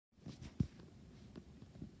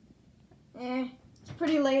It's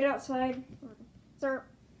pretty late outside. So,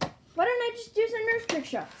 why don't I just do some Nerf trick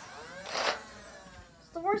shots? It's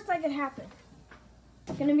the worst that could happen.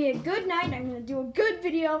 It's gonna be a good night. I'm gonna do a good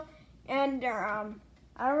video, and I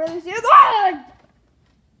don't really see it. Ah!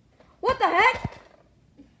 What the heck?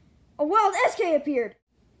 A wild SK appeared.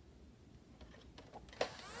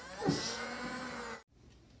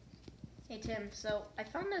 Hey Tim, so I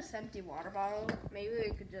found this empty water bottle. Maybe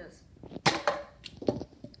we could just...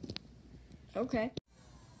 Okay.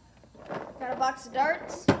 Got a box of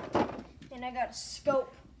darts, and I got a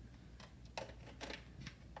scope.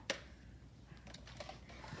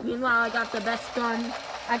 Meanwhile, I got the best gun.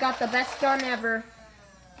 I got the best gun ever.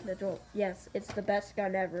 Yes, it's the best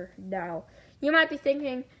gun ever. Now, you might be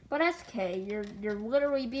thinking, but SK, you're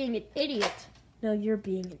literally being an idiot. No, you're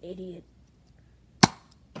being an idiot.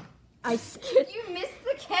 You missed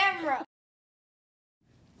the camera.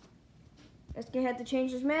 SK had to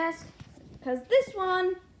change his mask because this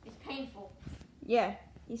one is painful. Yeah,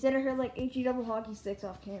 he said it hurt like HE double hockey sticks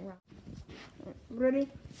off camera. Ready?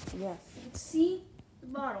 Yes. See the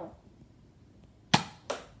bottle. I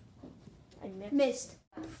Missed.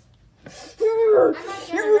 I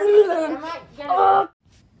might get it.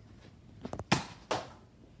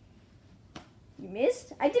 You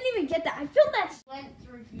missed? I didn't even get that. I filmed that. Went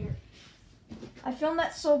through here. I filmed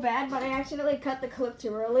that so bad, but I accidentally cut the clip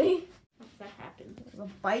too early. What's that happen? It was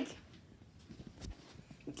a bike.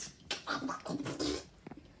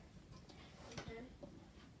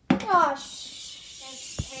 Oh,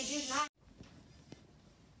 Hey, dude, not.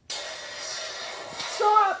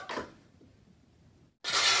 Stop!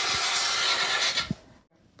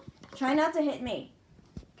 Try not to hit me,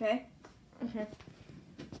 okay? Okay.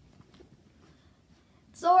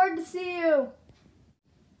 It's so hard to see you.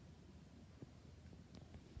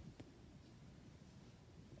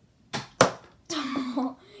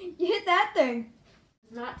 You hit that thing.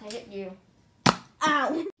 Not to hit you. Ow.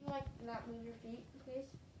 Can you, like, not move your feet, please?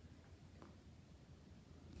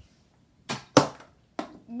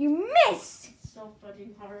 You missed. It's so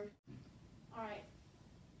fucking hard. Alright.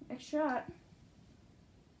 Next shot.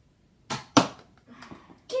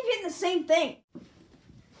 Keep hitting the same thing.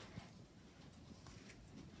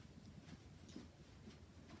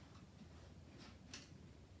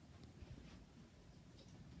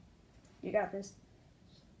 You got this.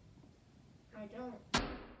 I don't.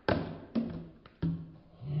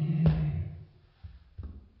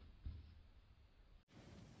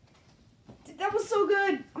 That was so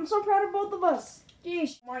good. I'm so proud of both of us.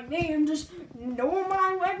 Yeesh. My name just know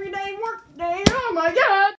my everyday work day. Oh my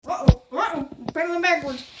god. Uh-oh. Uh-oh. I'm pedaling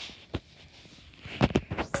backwards.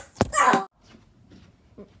 Ow.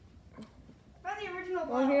 Found the original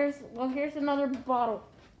bottle. Well, here's another bottle.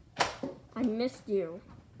 I missed you.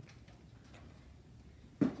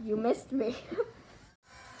 You missed me.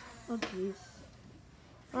 Oh, jeez.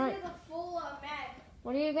 Alright. This is a full mag.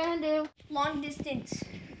 What are you gonna do? Long distance.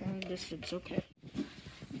 Long distance, okay.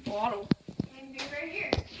 Auto. And be right here.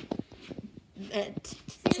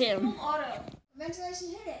 Tim. Full auto. Eventually I should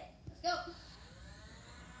hit it. Let's go.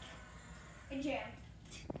 And jam.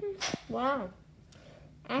 Wow.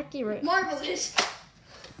 Accurate. Marvelous.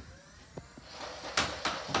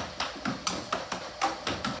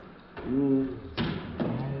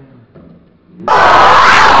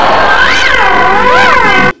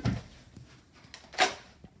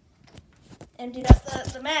 Emptied out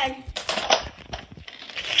the mag.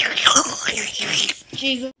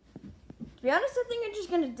 Jesus. To be honest, I think I'm just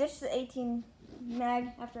gonna ditch the 18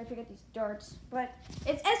 mag after I pick up these darts. But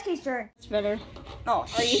it's SK's turn. It's better. Oh,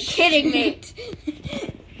 Are you kidding me?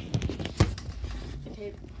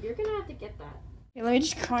 Okay, you're gonna have to get that. Okay, let me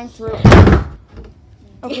just climb through.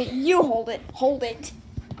 Okay, you hold it. Hold it.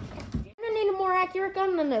 I'm gonna need a more accurate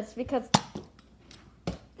gun than this because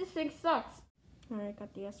this thing sucks. Alright,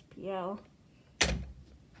 got the SPL.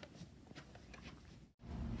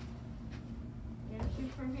 Gonna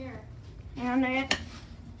shoot from here. And it.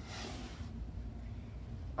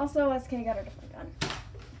 Also, SK got a different gun.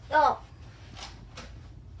 Oh.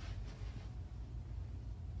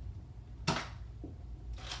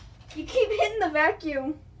 You keep hitting the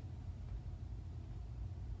vacuum.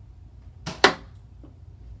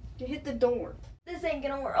 You hit the door. This ain't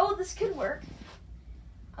gonna work. Oh, this could work.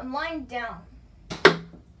 I'm lying down.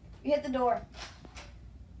 You hit the door.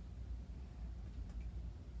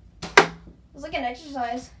 It's like an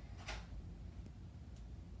exercise.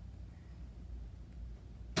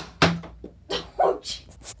 Oh,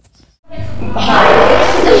 jeez.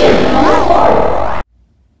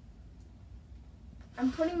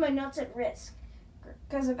 I'm putting my nuts at risk.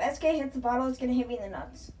 Because if SK hits the bottle, it's going to hit me in the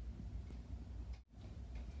nuts.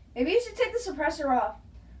 Maybe you should take the suppressor off.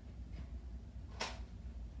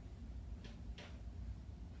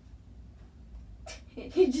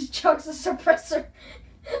 He just chucks the suppressor.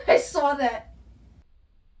 I saw that.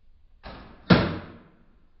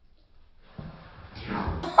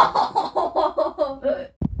 What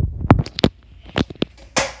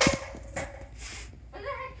the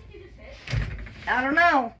heck did you just hit? I don't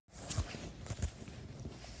know.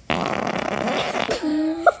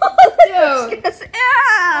 Dude.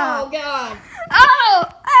 Ow! Oh, God. Oh!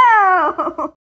 Ow!